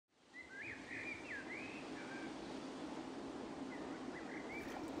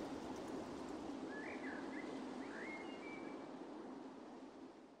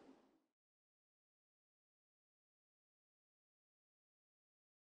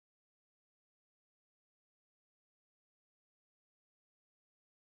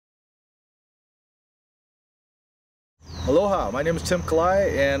Aloha, my name is Tim Kauai,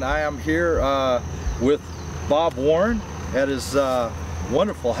 and I am here with Bob Warren at his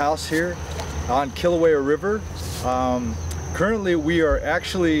wonderful house here on Kilauea River. Currently we are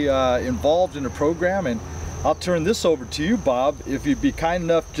actually involved in a program, and I'll turn this over to you, Bob, if you'd be kind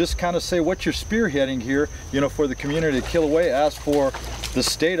enough, just kind of say what you're spearheading here, for the community of Kilauea as for the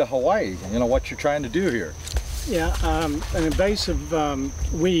state of Hawaii, what you're trying to do here. Yeah, an invasive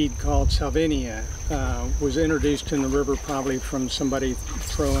weed called Salvinia was introduced in the river probably from somebody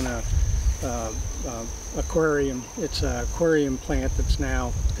throwing a aquarium. It's an aquarium plant that's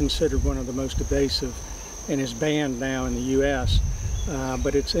now considered one of the most invasive and is banned now in the U.S.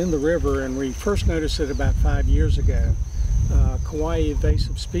 But it's in the river, and we first noticed it about 5 years ago. Kauai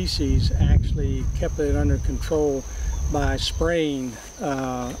invasive species actually kept it under control by spraying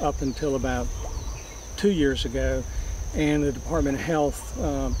up until about 2 years ago, and the Department of Health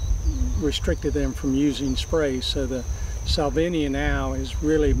restricted them from using sprays. So the Salvinia now is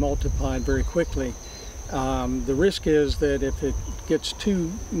really multiplied very quickly. The risk is that if it gets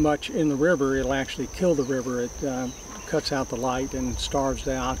too much in the river, it'll actually kill the river. It cuts out the light and starves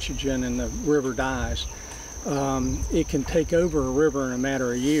the oxygen, and the river dies. It can take over a river in a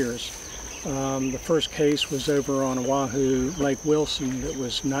matter of years. The first case was over on Oahu, Lake Wilson, that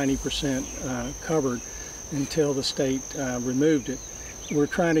was 90% covered until the state removed it. We're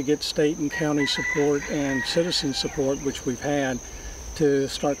trying to get state and county support and citizen support, which we've had, to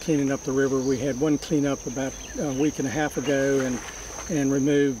start cleaning up the river. We had one cleanup about a week and a half ago and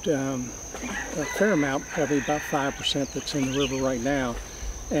removed a fair amount, probably about 5% that's in the river right now.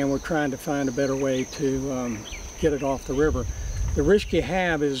 And we're trying to find a better way to get it off the river. The risk you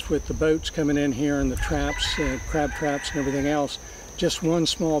have is with the boats coming in here and the traps, crab traps and everything else, just one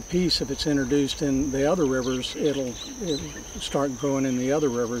small piece, if it's introduced in the other rivers, it'll start growing in the other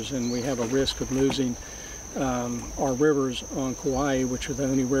rivers, and we have a risk of losing our rivers on Kauai, which are the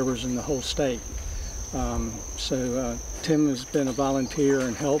only rivers in the whole state. So Tim has been a volunteer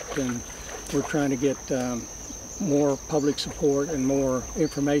and helped, and we're trying to get more public support and more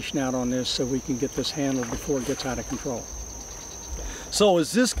information out on this so we can get this handled before it gets out of control. So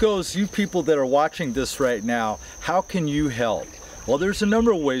as this goes, you people that are watching this right now, how can you help? Well, there's a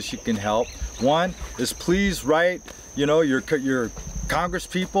number of ways you can help. One is please write, your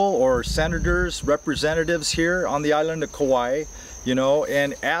congresspeople or senators, representatives here on the island of Kauai,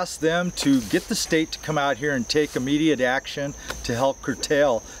 and ask them to get the state to come out here and take immediate action to help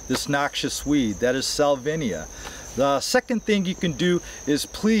curtail this noxious weed, that is Salvinia. The second thing you can do is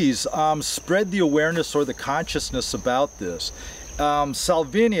please spread the awareness or the consciousness about this.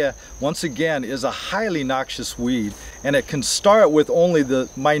 Salvinia, once again, is a highly noxious weed, and it can start with only the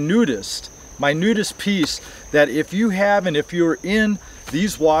minutest piece that if you have, and if you're in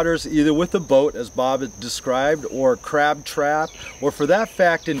these waters, either with a boat, as Bob had described, or a crab trap, or for that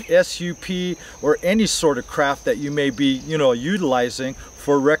fact an SUP, or any sort of craft that you may be, utilizing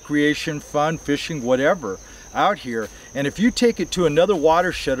for recreation, fun, fishing, whatever, out here, and if you take it to another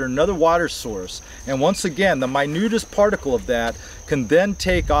watershed or another water source, and once again the minutest particle of that can then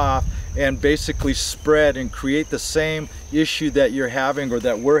take off and basically spread and create the same issue that you're having or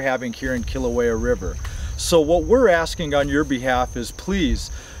that we're having here in Kilauea River. So what we're asking on your behalf is please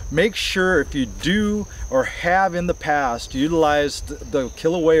make sure, if you do or have in the past utilized the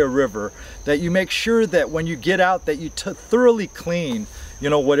Kilauea River, that you make sure that when you get out that you thoroughly clean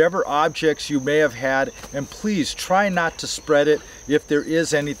whatever objects you may have had, and please try not to spread it if there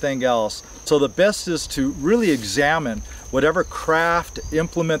is anything else. So the best is to really examine whatever craft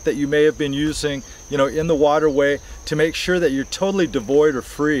implement that you may have been using in the waterway, to make sure that you're totally devoid or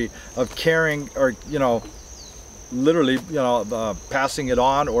free of carrying or literally passing it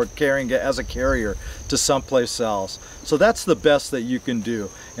on or carrying it as a carrier to someplace else. So that's the best that you can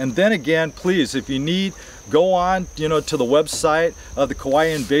do. And then again, please, if you need, go on to the website of the Kauai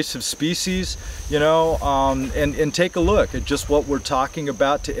invasive species, and take a look at just what we're talking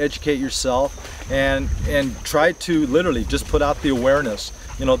about to educate yourself, and try to literally just put out the awareness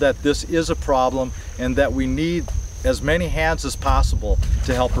that this is a problem and that we need as many hands as possible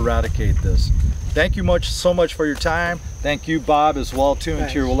to help eradicate this. Thank you so much for your time. Thank you, Bob, as well too, and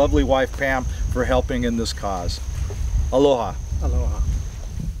to your lovely wife Pam for helping in this cause. Aloha. Aloha.